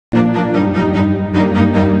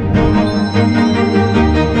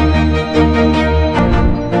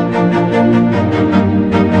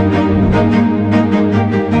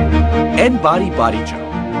NBODY Body Gel.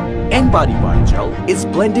 NBODY Body Gel is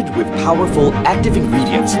blended with powerful active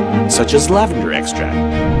ingredients such as lavender extract,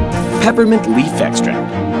 peppermint leaf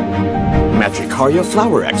extract, Matricaria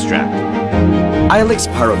flower extract, Ilex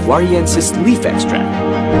paraguariensis leaf extract,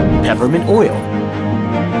 peppermint oil,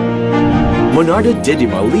 Monarda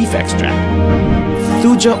didyma leaf extract,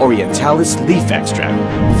 Thuja orientalis leaf extract,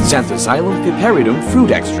 Xanthoxylum piperidum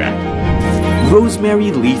fruit extract,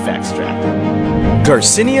 rosemary leaf extract,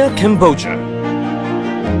 Garcinia cambogia,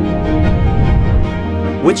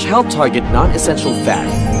 which help target non-essential fat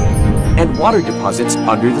and water deposits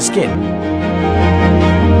under the skin.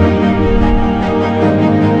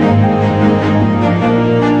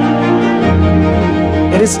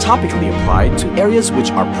 It is topically applied to areas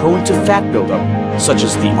which are prone to fat buildup, such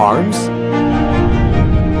as the arms,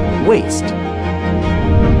 waist,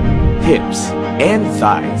 hips, and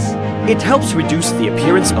thighs. It helps reduce the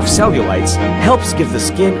appearance of cellulites, helps give the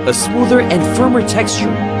skin a smoother and firmer texture,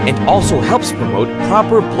 and also helps promote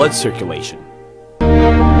proper blood circulation.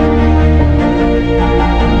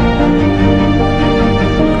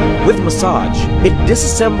 With massage, it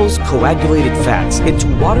disassembles coagulated fats into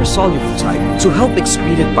water-soluble type to help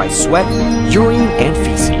excreted by sweat, urine, and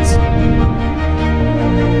feces.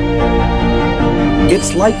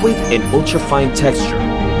 Its lightweight and ultra-fine texture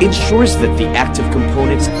ensures that the active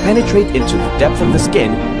components penetrate into the depth of the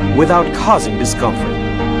skin without causing discomfort.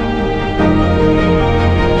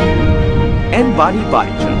 NBODY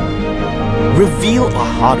Body Gel. Reveal a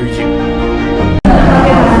hotter you.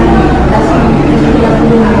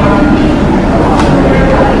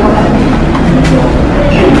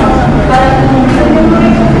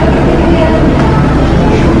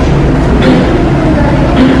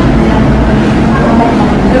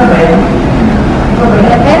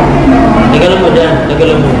 Tagalan mo dyan,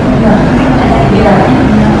 tagalan mo.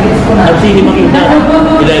 Kasi hindi makita.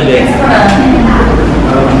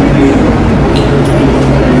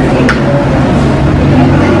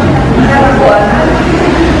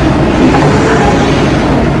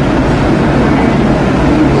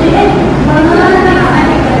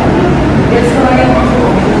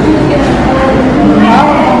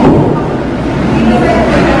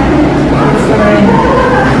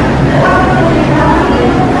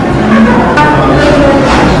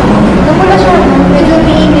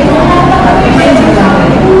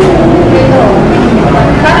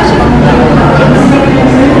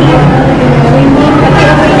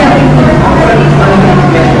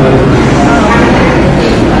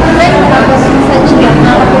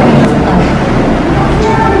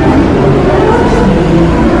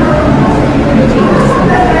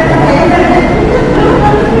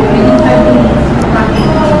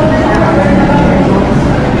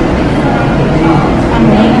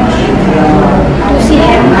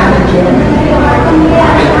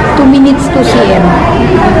 2 minutes to cm.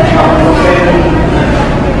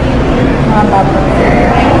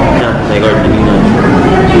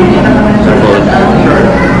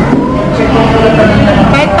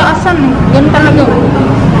 Kahit taasan, yun talaga.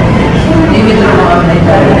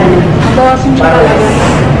 Bawasin siya.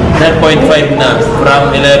 10.5 na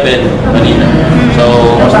from 11 kanina. So,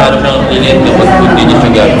 mas lalo siyang lilit kapag hindi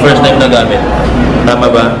sugar. First time na gamit. Tama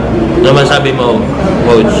ba? Ano man sabi mo,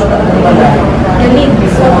 Coach?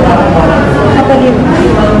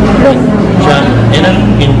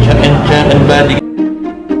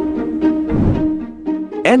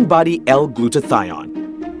 NBODY L-Glutathione.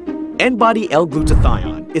 NBODY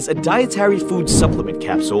L-Glutathione is a dietary food supplement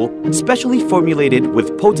capsule specially formulated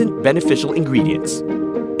with potent beneficial ingredients.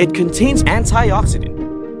 It contains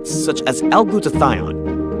antioxidants such as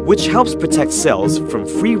L-Glutathione, which helps protect cells from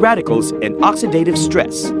free radicals and oxidative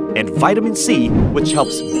stress, and vitamin C, which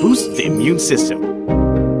helps boost the immune system.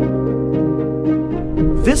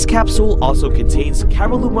 This capsule also contains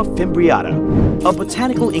Caralluma fimbriata, a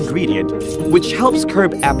botanical ingredient which helps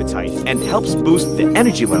curb appetite and helps boost the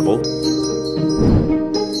energy level,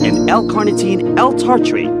 and L-carnitine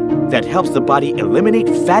L-tartrate that helps the body eliminate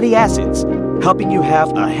fatty acids, helping you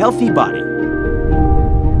have a healthy body.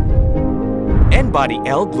 NBODY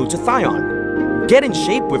L-Glutathione. Get in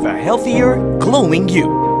shape with a healthier, glowing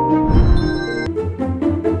you.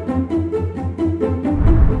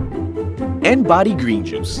 NBODY Green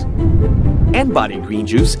Juice. NBODY Green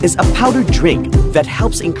Juice is a powdered drink that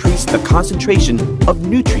helps increase the concentration of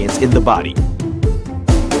nutrients in the body.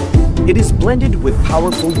 It is blended with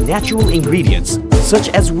powerful natural ingredients such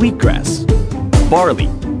as wheatgrass, barley,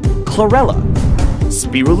 chlorella,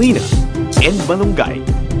 spirulina, and malunggay.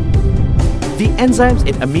 The enzymes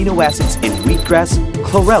and amino acids in wheatgrass,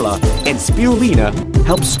 chlorella, and spirulina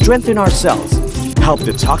help strengthen our cells, help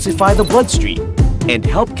detoxify the bloodstream, and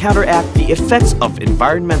help counteract the effects of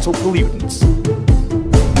environmental pollutants.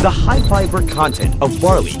 The high fiber content of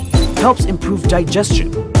barley helps improve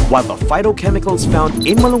digestion, while the phytochemicals found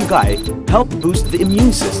in malunggay help boost the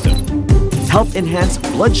immune system, help enhance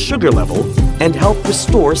blood sugar level, and help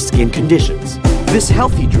restore skin conditions. This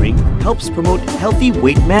healthy drink helps promote healthy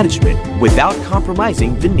weight management without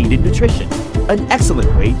compromising the needed nutrition. An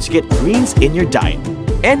excellent way to get greens in your diet.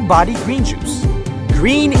 NBODY Green Juice.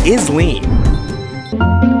 Green is lean.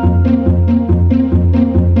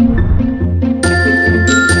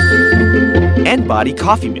 NBODY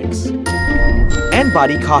Coffee Mix.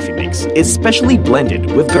 NBODY Coffee Mix is specially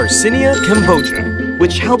blended with Garcinia cambogia,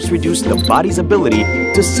 which helps reduce the body's ability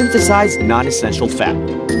to synthesize non-essential fat.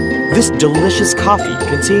 This delicious coffee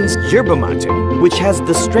contains yerba mate, which has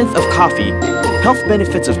the strength of coffee, health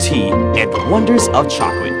benefits of tea, and wonders of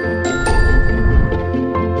chocolate.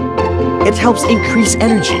 It helps increase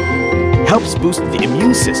energy, helps boost the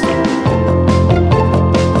immune system,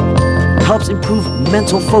 helps improve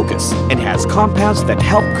mental focus, and has compounds that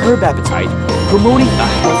help curb appetite, promoting a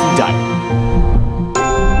healthy diet.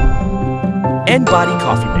 NBODY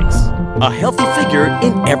Coffee Mix. A healthy figure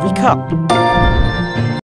in every cup.